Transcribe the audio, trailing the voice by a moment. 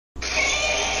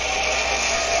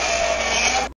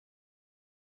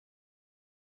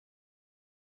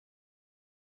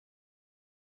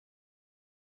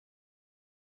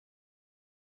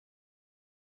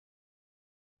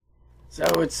So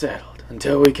it's settled.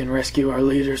 Until we can rescue our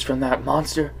leaders from that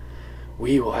monster,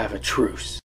 we will have a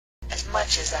truce. As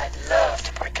much as I'd love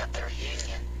to break up the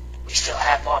reunion, we still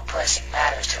have more pressing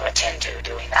matters to attend to,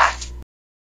 do we not?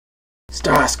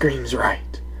 Starscream's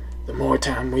right. The more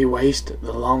time we waste,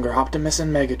 the longer Optimus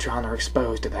and Megatron are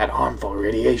exposed to that harmful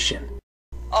radiation.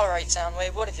 Alright,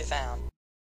 Soundwave, what have you found?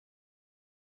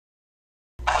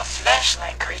 A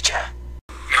flashlight creature.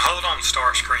 Now hold on,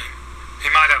 Starscream. He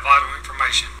might have vital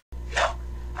information. No,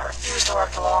 I refuse to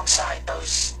work alongside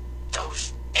those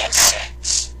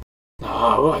insects.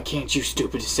 Oh, why can't you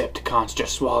stupid Decepticons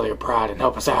just swallow your pride and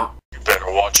help us out? You better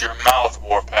watch your mouth,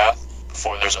 Warpath,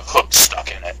 before there's a hook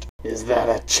stuck in it. Is that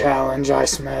a challenge I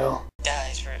smell?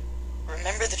 Guys,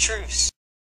 remember the truce.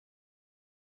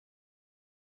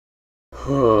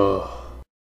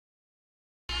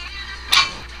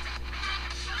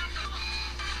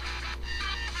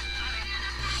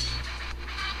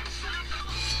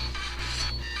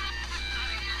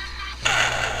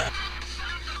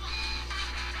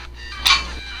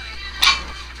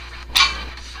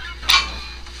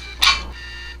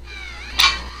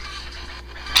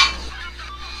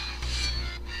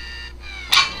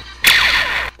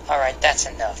 Alright, that's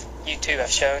enough. You two have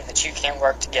shown that you can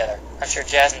work together. I'm sure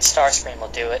Jazz and Starscream will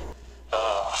do it.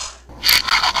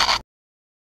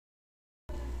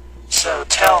 So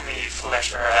tell me,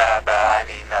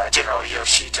 General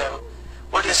Yoshito,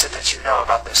 what is it that you know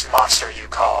about this monster you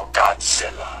call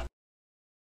Godzilla?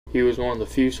 He was one of the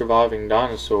few surviving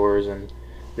dinosaurs, and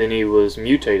then he was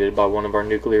mutated by one of our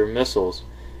nuclear missiles.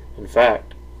 In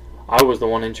fact, I was the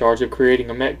one in charge of creating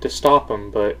a mech to stop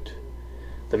him, but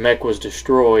the mech was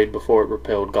destroyed before it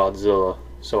repelled Godzilla,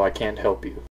 so I can't help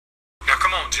you. Now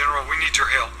come on, General, we need your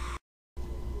help.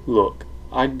 Look,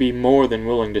 I'd be more than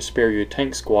willing to spare you a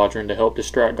tank squadron to help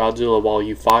distract Godzilla while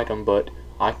you fight him, but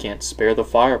I can't spare the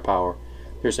firepower.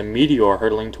 There's a meteor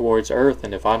hurtling towards Earth,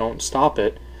 and if I don't stop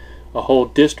it, a whole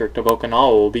district of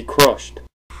Okinawa will be crushed.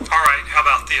 Alright, how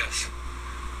about this?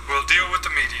 We'll deal with the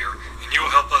meteor, and you'll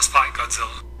help us fight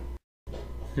Godzilla.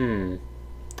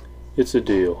 It's a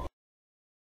deal.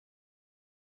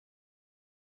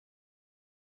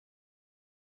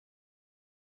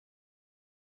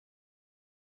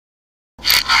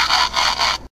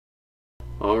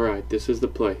 Alright, this is the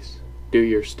place. Do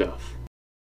your stuff.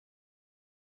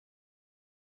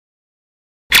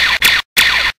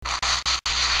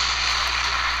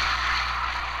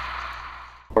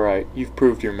 Alright, you've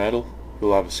proved your mettle.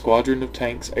 You'll have a squadron of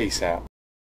tanks ASAP.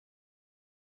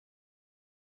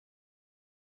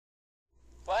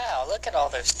 Wow, look at all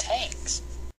those tanks.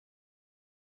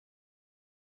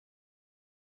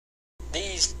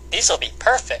 These'll be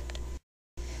perfect.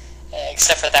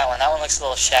 Except for that one. That one looks a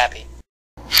little shabby.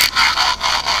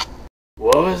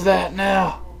 What was that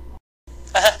now?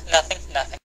 Nothing.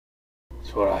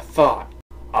 That's what I thought.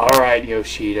 Alright,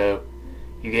 Yoshito.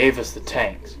 You gave us the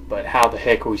tanks, but how the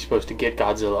heck are we supposed to get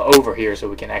Godzilla over here so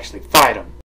we can actually fight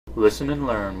him? Listen and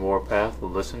learn, Warpath.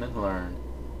 Listen and learn.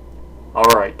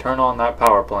 Alright, turn on that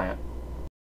power plant.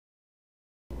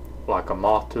 Like a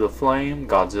moth to the flame,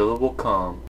 Godzilla will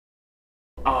come.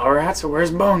 Alright, so where's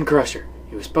Bone Crusher?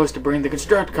 He was supposed to bring the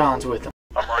Constructicons with him.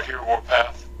 I'm right here,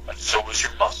 Warpath, and so is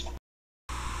your muscle.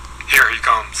 Here he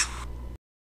comes.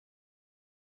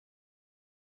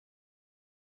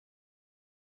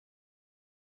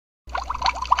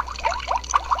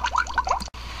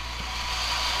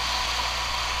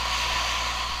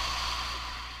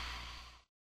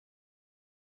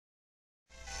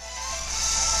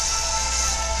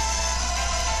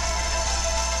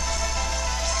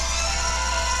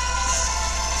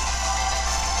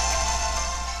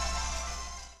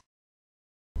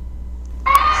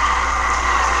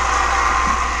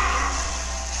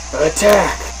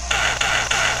 Attack!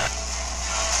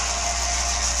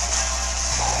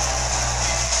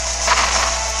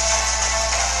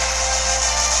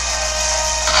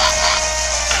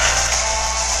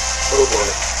 Oh boy.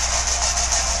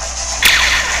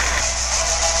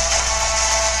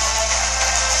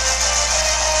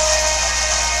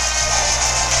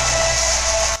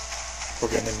 We're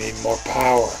gonna need more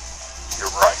power. You're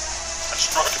right.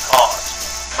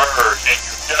 Constructicons, merge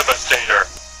into Devastator.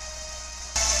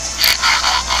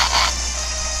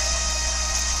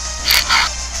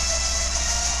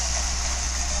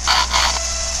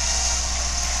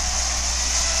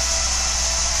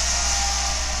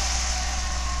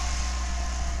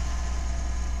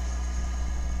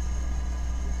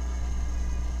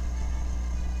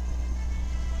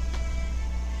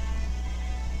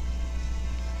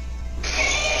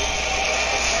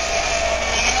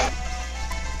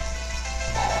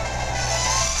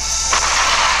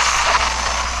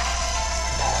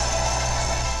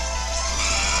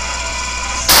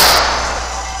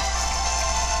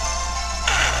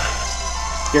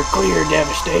 You're clear,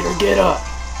 Devastator. Get up.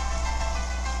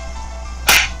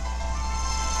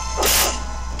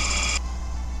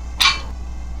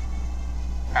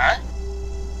 Huh?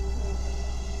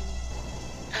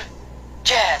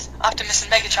 Jazz, Optimus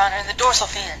and Megatron are in the dorsal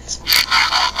fins.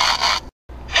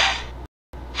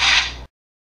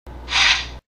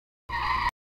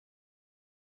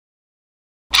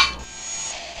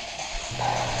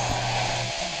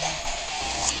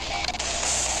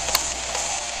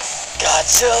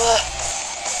 Godzilla,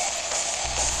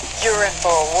 you're in for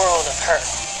a world of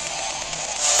hurt.